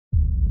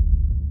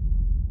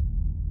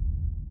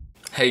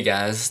Hey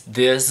guys,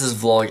 this is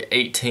vlog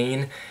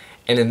 18,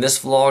 and in this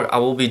vlog I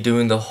will be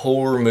doing the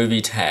horror movie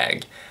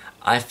tag.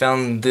 I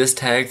found this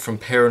tag from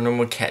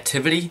Paranormal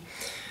Captivity,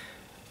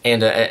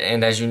 and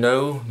as you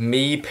know,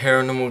 me,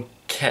 Paranormal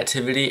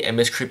Captivity, and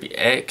Miss Creepy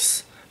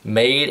X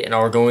made and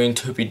are going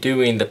to be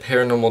doing the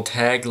paranormal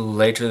tag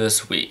later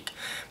this week.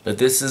 But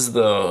this is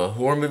the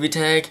horror movie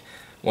tag.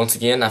 Once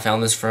again, I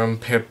found this from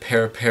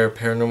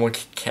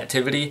Paranormal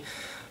Captivity,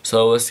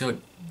 so let's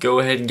go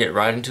ahead and get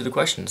right into the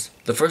questions.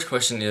 The first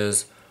question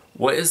is,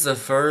 what is the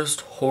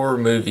first horror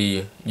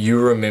movie you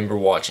remember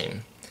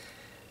watching?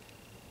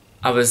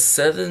 I was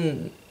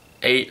 7,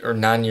 8, or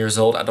 9 years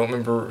old. I don't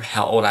remember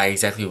how old I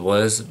exactly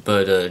was,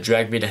 but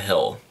Drag Me to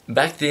Hell.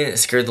 Back then, it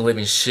scared the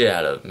living shit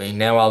out of me.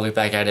 Now I look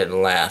back at it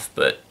and laugh,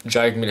 but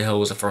Drag Me to Hell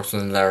was the first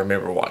one that I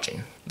remember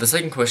watching. The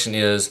second question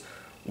is,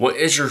 what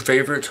is your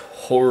favorite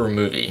horror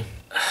movie?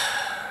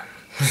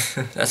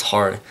 That's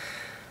hard.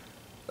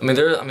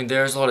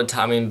 There's a lot of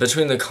time.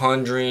 Between The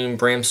Conjuring,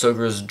 Bram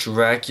Stoker's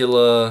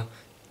Dracula,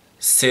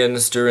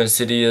 Sinister,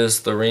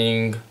 Insidious, The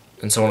Ring,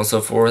 and so on and so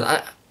forth,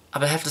 I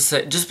would have to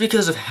say, just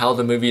because of how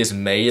the movie is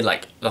made,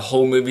 like the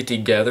whole movie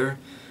together,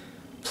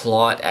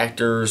 plot,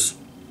 actors,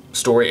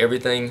 story,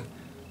 everything,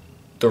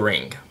 The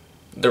Ring.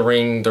 The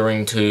Ring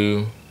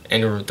 2,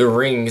 and The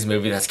Ring's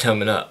movie that's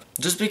coming up.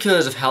 Just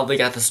because of how they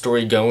got the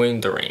story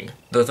going, The Ring.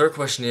 The third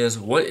question is,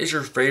 what is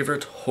your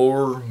favorite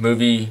horror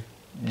movie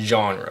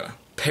genre?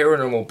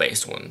 Paranormal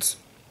based ones.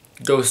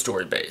 Ghost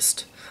story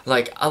based.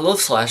 Like, I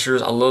love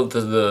slashers, I love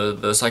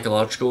the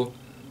psychological,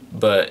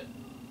 but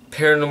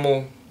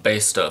paranormal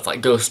based stuff,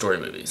 like ghost story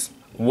movies.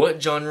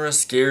 What genre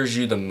scares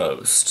you the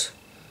most?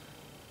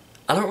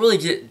 I don't really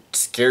get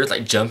scared,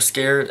 like jump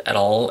scared at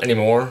all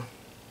anymore.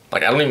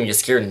 Like, I don't even get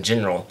scared in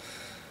general.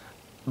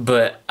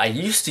 But I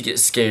used to get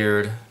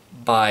scared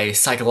by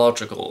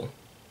psychological,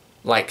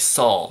 like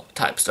Saw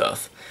type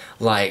stuff.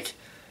 Like,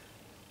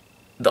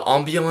 the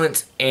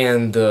ambiance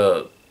and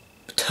the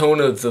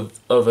tone of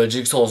a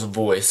Jigsaw's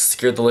voice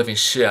scared the living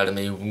shit out of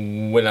me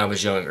when I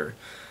was younger.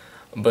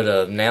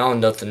 But now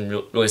nothing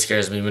really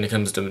scares me when it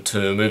comes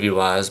to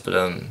movie-wise.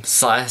 But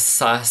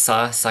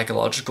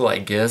psychological, I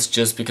guess,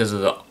 just because of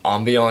the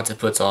ambiance it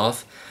puts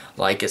off.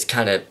 Like, it's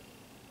kind of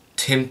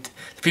the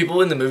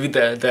people in the movie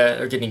that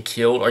are getting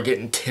killed are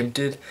getting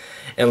tempted,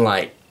 and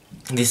like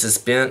the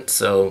suspense.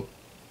 So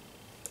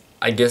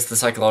I guess the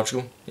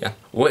psychological, yeah.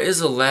 What is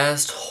the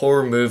last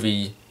horror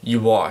movie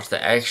you watched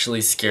that actually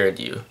scared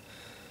you?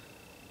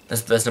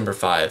 That's number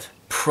 5.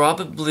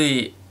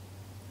 Probably,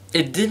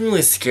 it didn't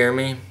really scare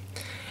me.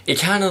 It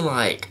kind of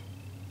like,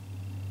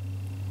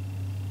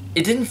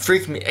 it didn't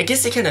freak me. I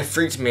guess it kind of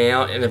freaked me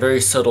out in a very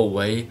subtle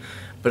way.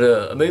 But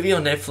a movie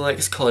on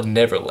Netflix called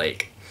Never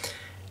Lake.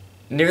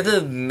 Near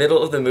the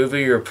middle of the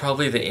movie, or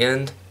probably the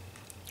end,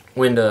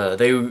 when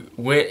they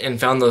went and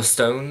found those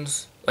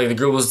stones, like the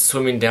girl was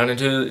swimming down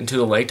into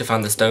the lake to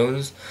find the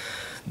stones,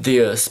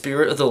 the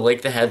spirit of the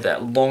lake that had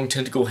that long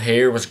tentacle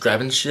hair was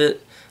grabbing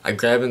shit, like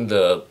grabbing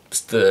the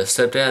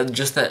stepdad,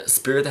 just that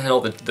spirit that had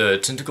all the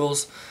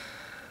tentacles.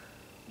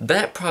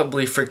 That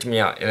probably freaked me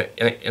out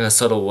in a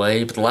subtle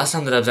way, but the last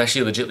time that I was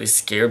actually legitimately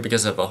scared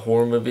because of a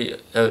horror movie,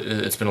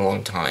 it's been a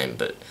long time,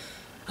 but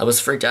I was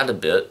freaked out a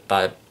bit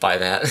by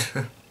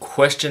that.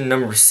 Question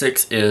number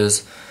 6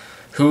 is,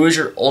 who is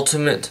your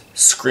ultimate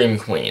scream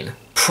queen?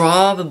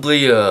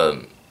 Probably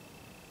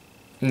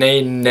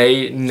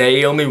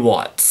Naomi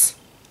Watts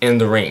in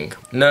The Ring.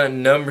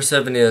 Number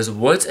 7 is,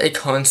 what's a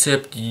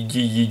concept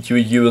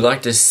you would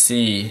like to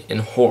see in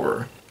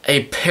horror?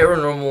 A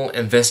paranormal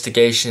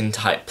investigation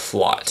type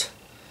plot.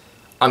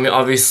 I mean,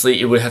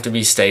 obviously it would have to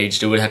be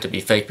staged, it would have to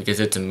be fake because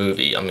it's a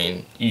movie. I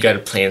mean, you gotta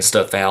plan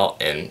stuff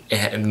out, and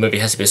the movie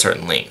has to be a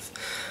certain length.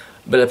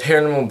 But a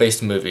paranormal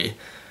based movie.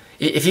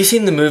 If you've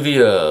seen the movie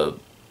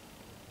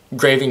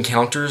Grave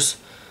Encounters,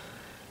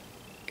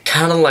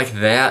 kind of like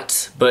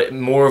that, but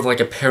more of like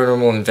a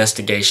paranormal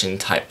investigation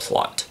type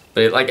plot.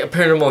 But like a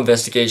paranormal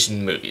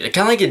investigation movie. Kind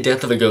of like a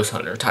Death of a Ghost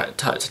Hunter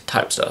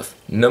type stuff.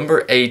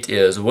 Number 8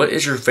 is, what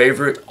is your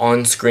favorite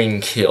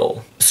on-screen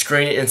kill?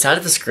 Inside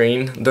of the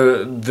screen,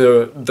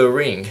 the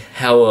Ring.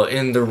 How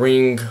in The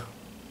Ring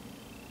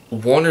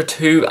 1 or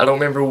 2, I don't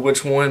remember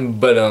which one,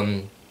 but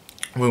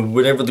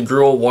whenever the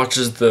girl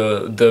watches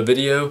the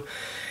video,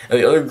 and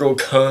the other girl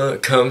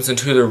comes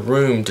into the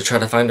room to try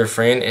to find her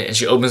friend, and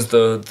she opens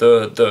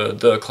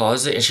the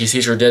closet, and she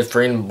sees her dead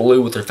friend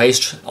Blue with her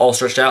face all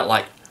stretched out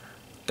like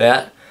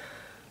that.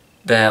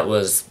 That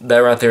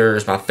right there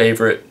is my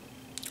favorite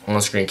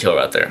on-screen kill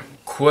right there.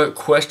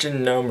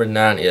 Question number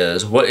 9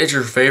 is, what is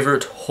your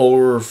favorite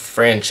horror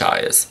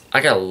franchise?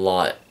 I got a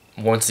lot.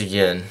 Once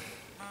again,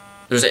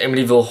 there's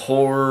Amityville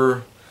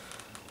Horror.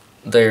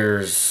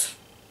 There's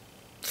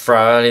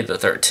Friday the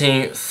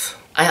 13th.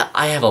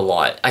 I have a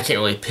lot. I can't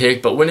really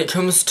pick, but when it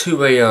comes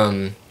to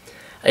a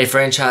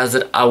franchise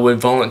that I would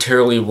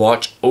voluntarily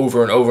watch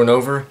over and over and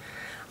over,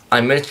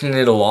 I mention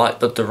it a lot,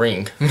 but The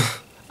Ring.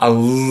 I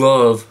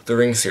love the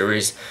Ring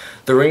series.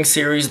 The Ring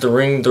series, The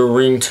Ring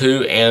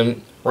 2,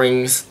 and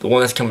Rings, the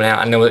one that's coming out.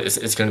 I know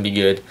it's going to be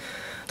good.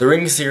 The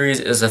Ring series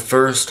is the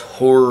first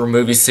horror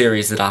movie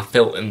series that I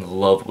fell in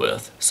love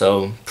with,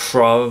 so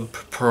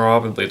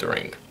probably The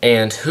Ring.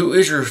 And who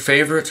is your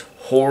favorite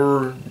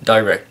horror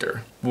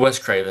director? Wes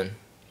Craven.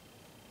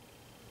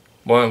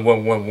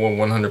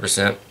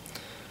 100%.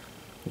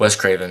 Wes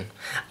Craven.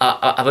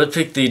 I would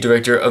pick the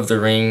director of The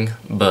Ring,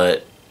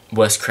 but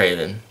Wes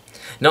Craven.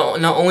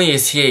 Not only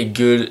is he a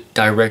good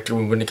director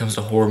when it comes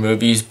to horror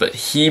movies, but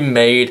he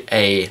made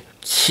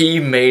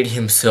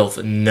himself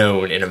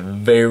known in a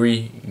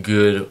very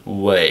good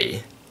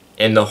way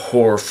in the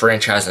horror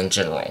franchise in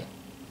general.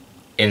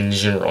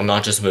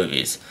 Not just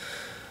movies.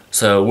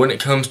 So when it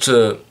comes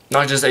to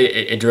not just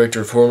a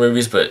director of horror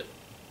movies, but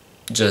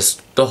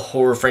just the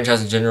horror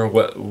franchise in general,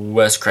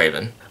 Wes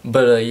Craven.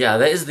 But yeah,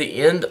 that is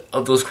the end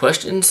of those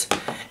questions.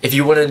 If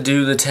you want to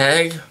do the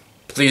tag,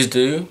 please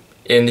do.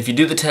 And if you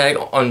do the tag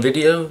on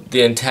video,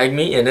 then tag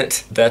me in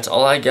it. That's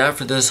all I got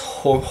for this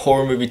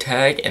horror movie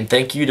tag. And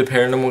thank you to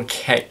Paranormal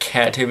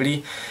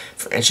Captivity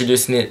for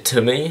introducing it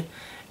to me.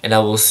 And I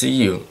will see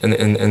you in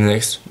the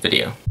next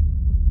video.